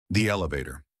The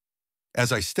elevator.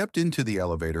 As I stepped into the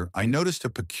elevator, I noticed a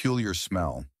peculiar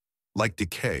smell, like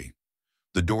decay.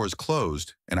 The doors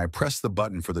closed, and I pressed the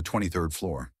button for the 23rd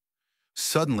floor.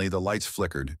 Suddenly, the lights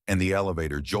flickered, and the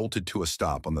elevator jolted to a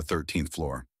stop on the 13th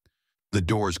floor. The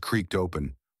doors creaked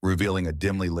open, revealing a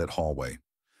dimly lit hallway.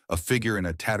 A figure in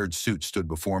a tattered suit stood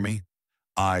before me,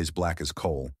 eyes black as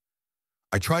coal.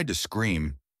 I tried to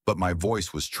scream, but my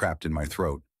voice was trapped in my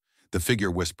throat. The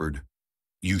figure whispered,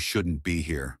 "You shouldn't be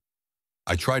here."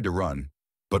 I tried to run,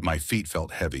 but my feet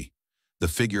felt heavy. The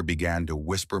figure began to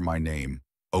whisper my name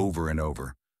over and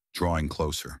over, drawing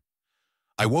closer.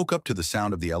 I woke up to the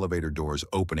sound of the elevator doors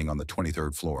opening on the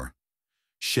 23rd floor.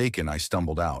 Shaken, I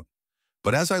stumbled out.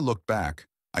 But as I looked back,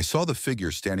 I saw the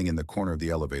figure standing in the corner of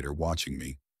the elevator watching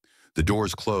me. The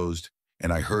doors closed,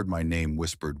 and I heard my name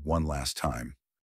whispered one last time.